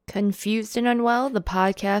Confused and Unwell, the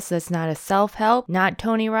podcast that's not a self-help, not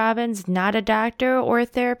Tony Robbins, not a doctor or a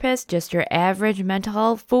therapist, just your average mental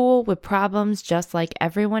health fool with problems just like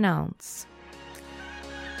everyone else.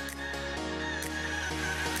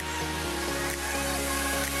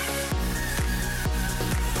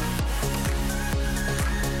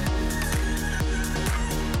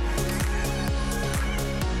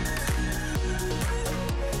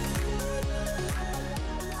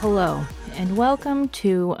 Hello, and welcome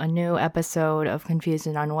to a new episode of Confused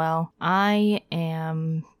and Unwell. I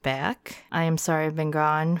am back. I am sorry I've been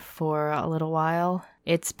gone for a little while.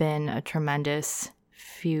 It's been a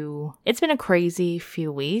crazy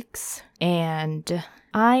few weeks, and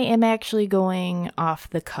I am actually going off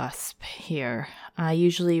the cusp here. I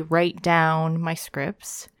usually write down my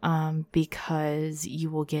scripts because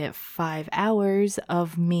you will get 5 hours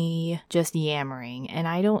of me just yammering. And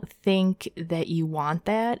I don't think that you want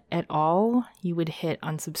that at all. You would hit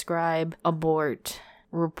unsubscribe, abort,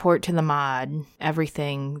 report to the mod,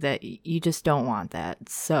 everything that you just don't want that.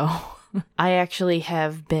 So I actually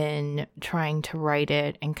have been trying to write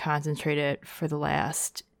it and concentrate it for the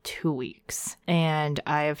last 2 weeks. And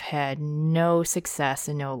I have had no success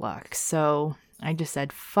and no luck. So I just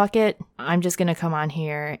said, fuck it. I'm just going to come on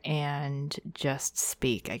here and just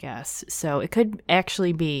speak, I guess. So it could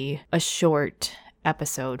actually be a short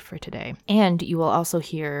episode for today. And you will also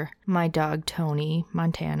hear my dog, Tony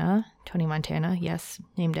Montana, yes,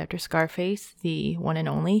 named after Scarface, the one and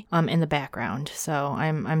only, in the background. So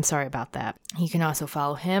I'm sorry about that. You can also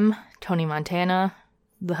follow him, Tony Montana,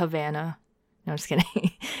 the Havana. No, I'm just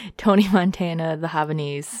kidding. Tony Montana, the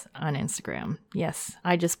Havanese on Instagram. Yes,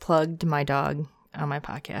 I just plugged my dog on my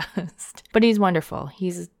podcast. But he's wonderful.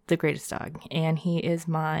 He's the greatest dog. And he is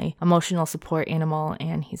my emotional support animal,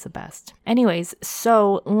 and he's the best. Anyways,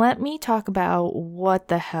 so let me talk about what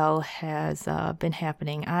the hell has been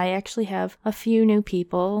happening. I actually have a few new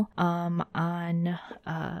people on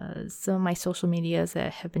some of my social medias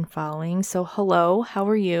that have been following. So hello, how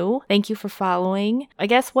are you? Thank you for following. I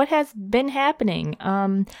guess what has been happening?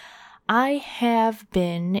 I have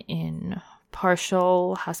been in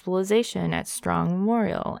partial hospitalization at Strong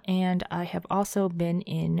Memorial, and I have also been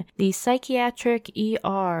in the psychiatric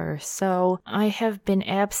ER. So I have been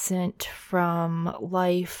absent from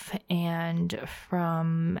life and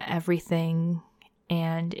from everything,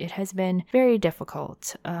 and it has been very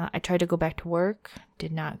difficult. I tried to go back to work,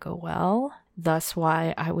 did not go well, thus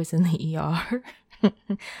why I was in the ER.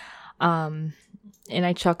 And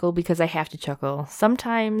I chuckle because I have to chuckle.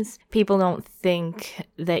 Sometimes people don't think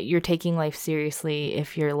that you're taking life seriously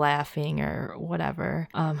if you're laughing or whatever.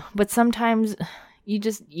 But sometimes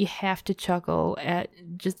you have to chuckle at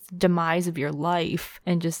just the demise of your life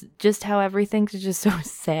and just how everything's just so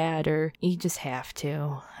sad, or you just have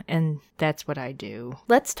to. And that's what I do.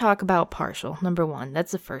 Let's talk about partial. Number one,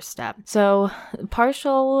 that's the first step. So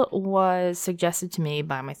partial was suggested to me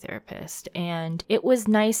by my therapist, and it was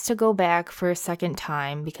nice to go back for a second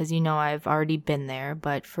time because, I've already been there,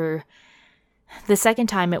 but for the second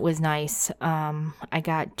time, it was nice. I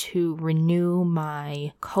got to renew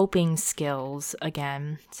my coping skills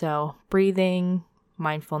again. So breathing,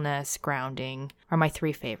 mindfulness, grounding are my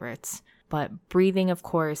 3 favorites. But breathing, of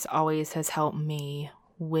course, always has helped me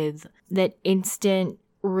with that instant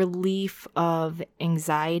relief of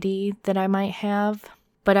anxiety that I might have.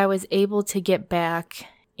 But I was able to get back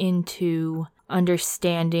into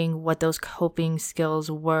understanding what those coping skills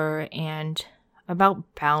were and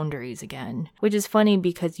about boundaries again, which is funny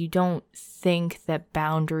because you don't think that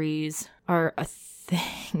boundaries are a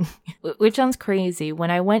thing, which sounds crazy.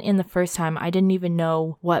 When I went in the first time, I didn't even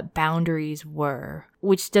know what boundaries were,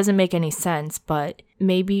 which doesn't make any sense, but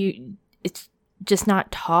maybe it's just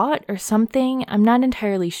not taught or something. I'm not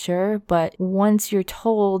entirely sure, but once you're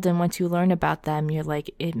told and once you learn about them, you're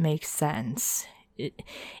like, it makes sense.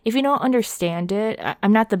 If you don't understand it,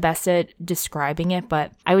 I'm not the best at describing it,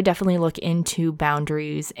 but I would definitely look into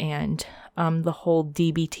boundaries and the whole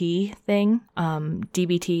DBT thing.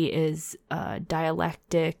 DBT is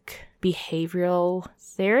dialectic behavioral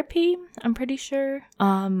therapy, I'm pretty sure.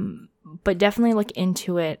 But definitely look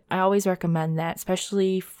into it. I always recommend that,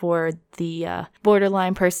 especially for the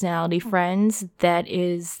borderline personality friends. That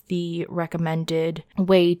is the recommended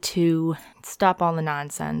way to stop all the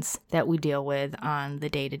nonsense that we deal with on the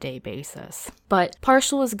day-to-day basis. But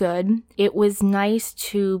partial was good. It was nice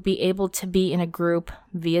to be able to be in a group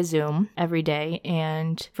via Zoom every day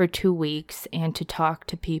and for 2 weeks and to talk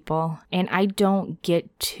to people. And I don't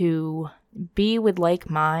get to be with like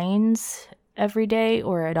minds every day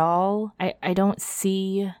or at all. I don't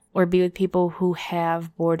see or be with people who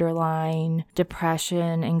have borderline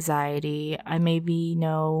depression, anxiety. I maybe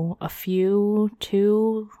know a few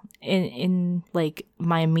too in like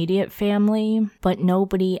my immediate family, but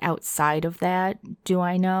nobody outside of that do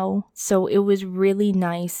I know. So it was really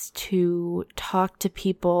nice to talk to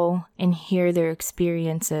people and hear their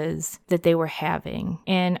experiences that they were having.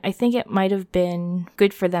 And I think it might have been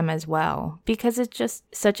good for them as well, because it's just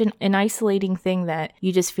such an isolating thing that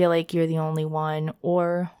you just feel like you're the only one,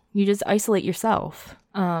 or you just isolate yourself.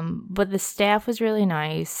 But the staff was really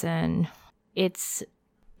nice, and it's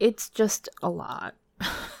just a lot.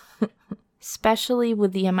 Especially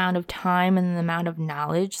with the amount of time and the amount of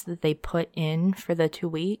knowledge that they put in for the 2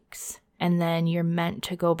 weeks. And then you're meant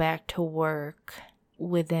to go back to work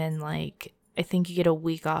within, like, I think you get a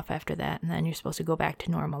week off after that, and then you're supposed to go back to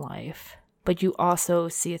normal life. But you also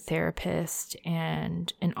see a therapist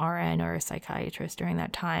and an RN or a psychiatrist during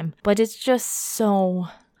that time. But it's just so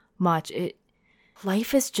much.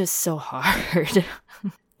 Life is just so hard.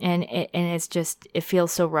 and it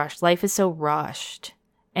feels so rushed. Life is so rushed.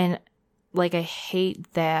 And like, I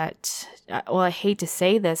hate that. Well, I hate to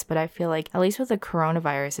say this, but I feel like, at least with the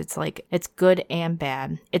coronavirus, it's like, it's good and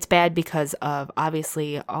bad. It's bad because of,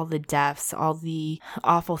 obviously, all the deaths, all the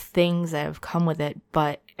awful things that have come with it.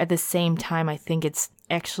 But at the same time, I think it's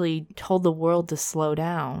actually told the world to slow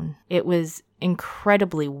down. It was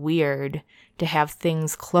incredibly weird to have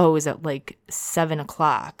things close at like 7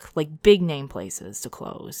 o'clock, like big name places to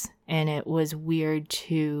close. And it was weird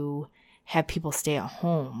to have people stay at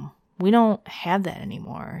home. We don't have that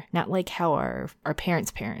anymore. Not like how our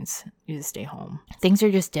parents' used to stay home. Things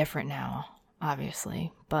are just different now,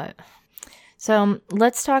 obviously. But so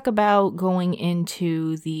let's talk about going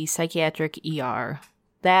into the psychiatric ER.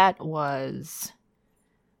 That was,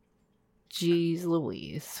 geez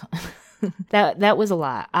Louise. That was a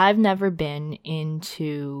lot. I've never been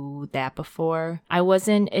into that before. I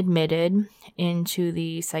wasn't admitted into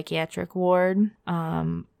the psychiatric ward.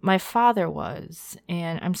 My father was,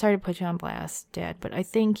 and I'm sorry to put you on blast, Dad, but I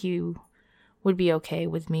think you would be okay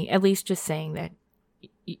with me at least just saying that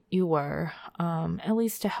you were, at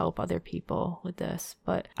least to help other people with this.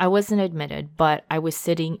 But I wasn't admitted, but I was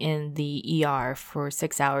sitting in the ER for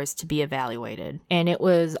 6 hours to be evaluated. And it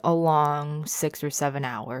was a long 6 or 7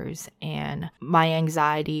 hours, and my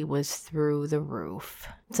anxiety was through the roof.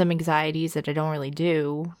 Some anxieties that I don't really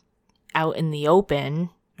do out in the open,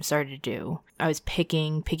 I started to do. I was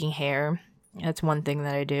picking hair. That's one thing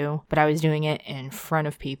that I do, but I was doing it in front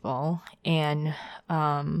of people. And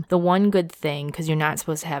the one good thing, because you're not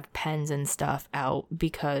supposed to have pens and stuff out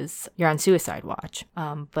because you're on suicide watch,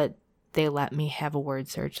 but they let me have a word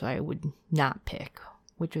search so I would not pick,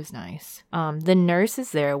 which was nice. The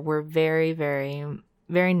nurses there were very, very,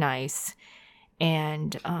 very nice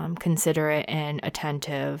and considerate and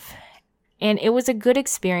attentive. And it was a good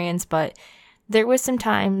experience, but there was some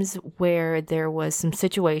times where there was some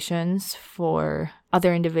situations for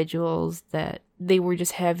other individuals that they were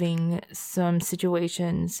just having some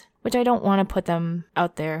situations, which I don't want to put them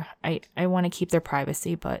out there. I want to keep their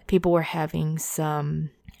privacy, but people were having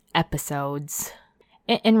some episodes,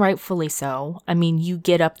 and rightfully so. I mean, you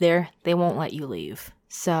get up there, they won't let you leave.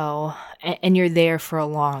 So, and you're there for a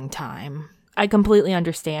long time. I completely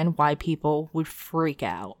understand why people would freak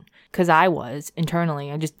out. Because I was,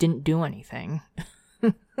 internally, I just didn't do anything.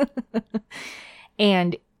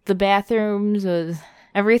 And the bathrooms,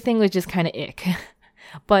 everything was just kind of ick.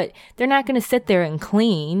 But they're not going to sit there and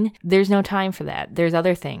clean. There's no time for that. There's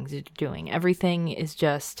other things you're doing. Everything is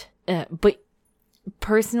just, but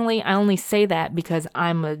personally, I only say that because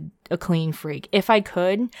I'm a clean freak. If I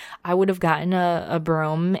could, I would have gotten a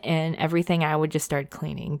broom and everything. I would just start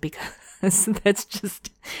cleaning because that's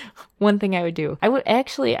just one thing I would do.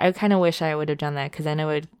 I kind of wish I would have done that because then it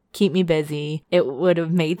would keep me busy. It would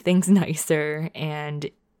have made things nicer,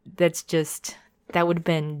 and that would have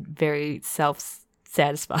been very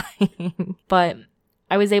self-satisfying. But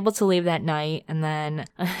I was able to leave that night, and then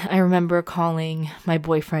I remember calling my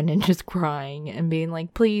boyfriend and just crying and being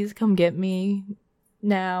like, please come get me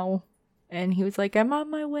now. And he was like, I'm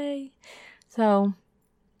on my way. So,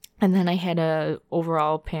 and then I had a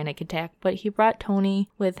overall panic attack, but he brought Tony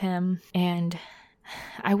with him, and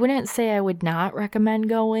I wouldn't say I would not recommend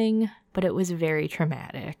going, but it was very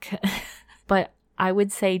traumatic. But I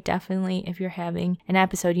would say definitely if you're having an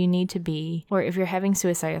episode, you need to be, or if you're having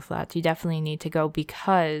suicidal thoughts, you definitely need to go,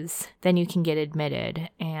 because then you can get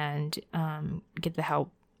admitted and get the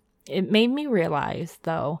help. It made me realize,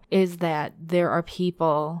 though, is that there are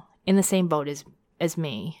people in the same boat as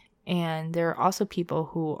me. And there are also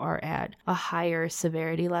people who are at a higher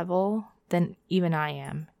severity level than even I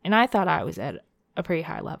am. And I thought I was at a pretty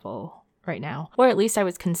high level right now. Or at least I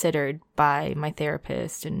was considered by my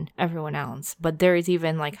therapist and everyone else. But there is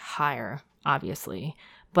even like higher, obviously.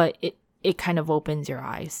 But it kind of opens your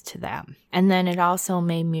eyes to that. And then it also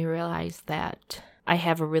made me realize that I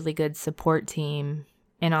have a really good support team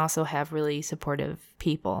and also have really supportive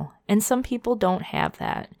people. And some people don't have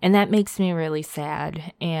that. And that makes me really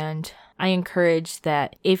sad. And I encourage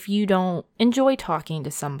that if you don't enjoy talking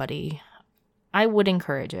to somebody, I would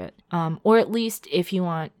encourage it. Or at least if you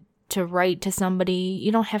want to write to somebody,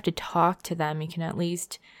 you don't have to talk to them. You can at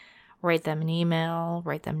least write them an email,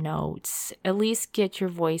 write them notes, at least get your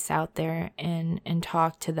voice out there and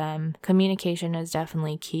talk to them. Communication is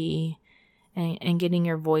definitely key, and getting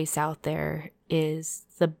your voice out there is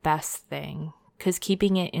the best thing, because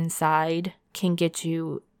keeping it inside can get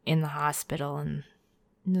you in the hospital, and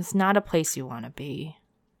it's not a place you want to be,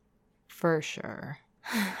 for sure.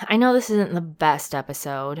 I know this isn't the best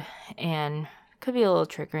episode, and could be a little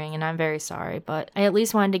triggering, and I'm very sorry, but I at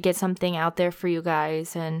least wanted to get something out there for you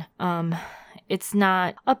guys, and it's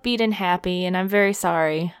not upbeat and happy, and I'm very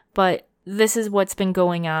sorry, but this is what's been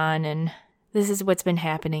going on, and this is what's been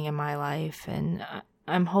happening in my life, and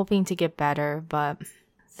I'm hoping to get better, but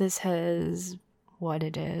this is what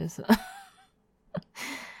it is.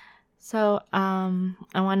 So, I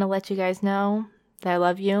want to let you guys know that I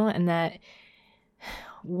love you, and that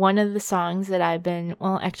one of the songs that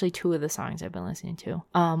actually two of the songs I've been listening to.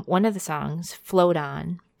 One of the songs, Float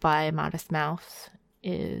On by Modest Mouse,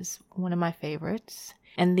 is one of my favorites.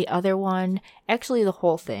 And the other one, actually the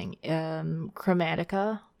whole thing,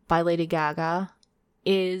 Chromatica by Lady Gaga,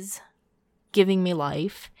 is giving me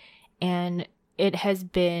life. And it has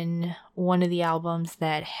been one of the albums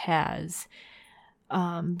that has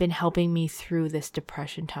been helping me through this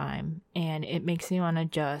depression time. And it makes me want to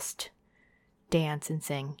just dance and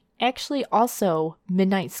sing. Actually, also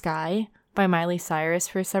Midnight Sky by Miley Cyrus,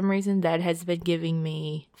 for some reason, that has been giving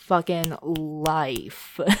me fucking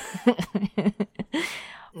life.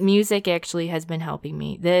 Music actually has been helping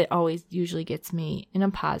me. That always usually gets me in a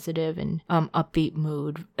positive and upbeat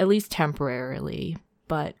mood, at least temporarily.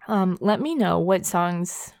 But let me know what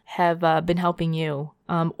songs have been helping you,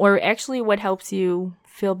 or actually what helps you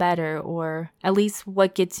feel better, or at least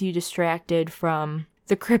what gets you distracted from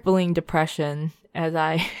the crippling depression as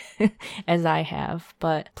I have.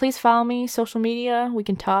 But please follow me, social media, we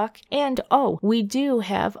can talk. And we do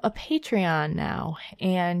have a Patreon now,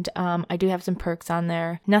 and I do have some perks on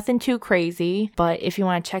there. Nothing too crazy, but if you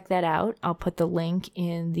want to check that out, I'll put the link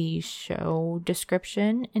in the show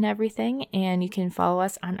description and everything, and you can follow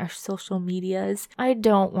us on our social medias. I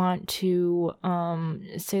don't want to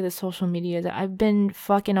say the social medias. I've been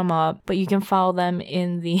fucking them up, but you can follow them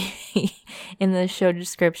in the in the show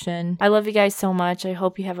description. I love you guys so much. I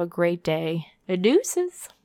hope you have a great day. Deuces.